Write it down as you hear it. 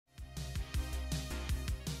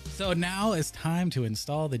So now it's time to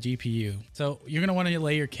install the GPU. So you're going to want to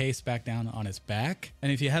lay your case back down on its back.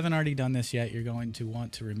 And if you haven't already done this yet, you're going to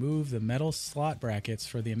want to remove the metal slot brackets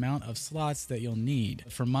for the amount of slots that you'll need.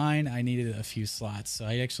 For mine, I needed a few slots. So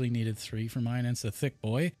I actually needed 3 for mine, and it's a thick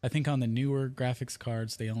boy. I think on the newer graphics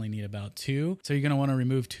cards, they only need about 2. So you're going to want to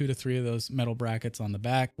remove 2 to 3 of those metal brackets on the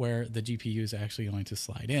back where the GPU is actually going to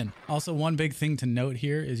slide in. Also, one big thing to note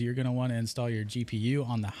here is you're going to want to install your GPU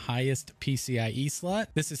on the highest PCIe slot.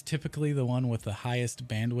 This is typically the one with the highest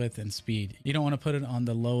bandwidth and speed. You don't want to put it on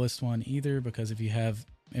the lowest one either, because if you have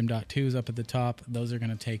M.2s up at the top, those are going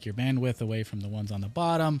to take your bandwidth away from the ones on the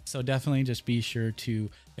bottom. So definitely just be sure to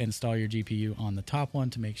install your GPU on the top one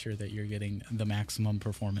to make sure that you're getting the maximum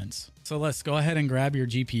performance. So let's go ahead and grab your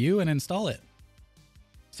GPU and install it.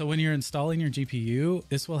 So when you're installing your GPU,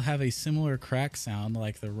 this will have a similar crack sound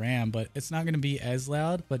like the RAM, but it's not going to be as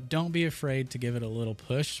loud. But don't be afraid to give it a little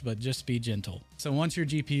push, but just be gentle. So once your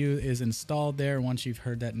GPU is installed there, once you've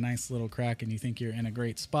heard that nice little crack and you think you're in a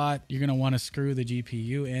great spot, you're going to want to screw the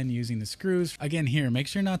GPU in using the screws. Again, here, make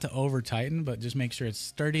sure not to over tighten, but just make sure it's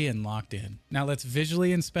sturdy and locked in. Now let's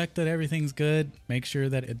visually inspect that everything's good. Make sure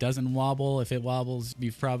that it doesn't wobble. If it wobbles,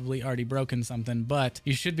 you've probably already broken something, but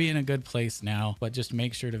you should be in a good place now. But just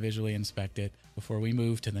make sure to visually inspect it before we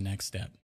move to the next step.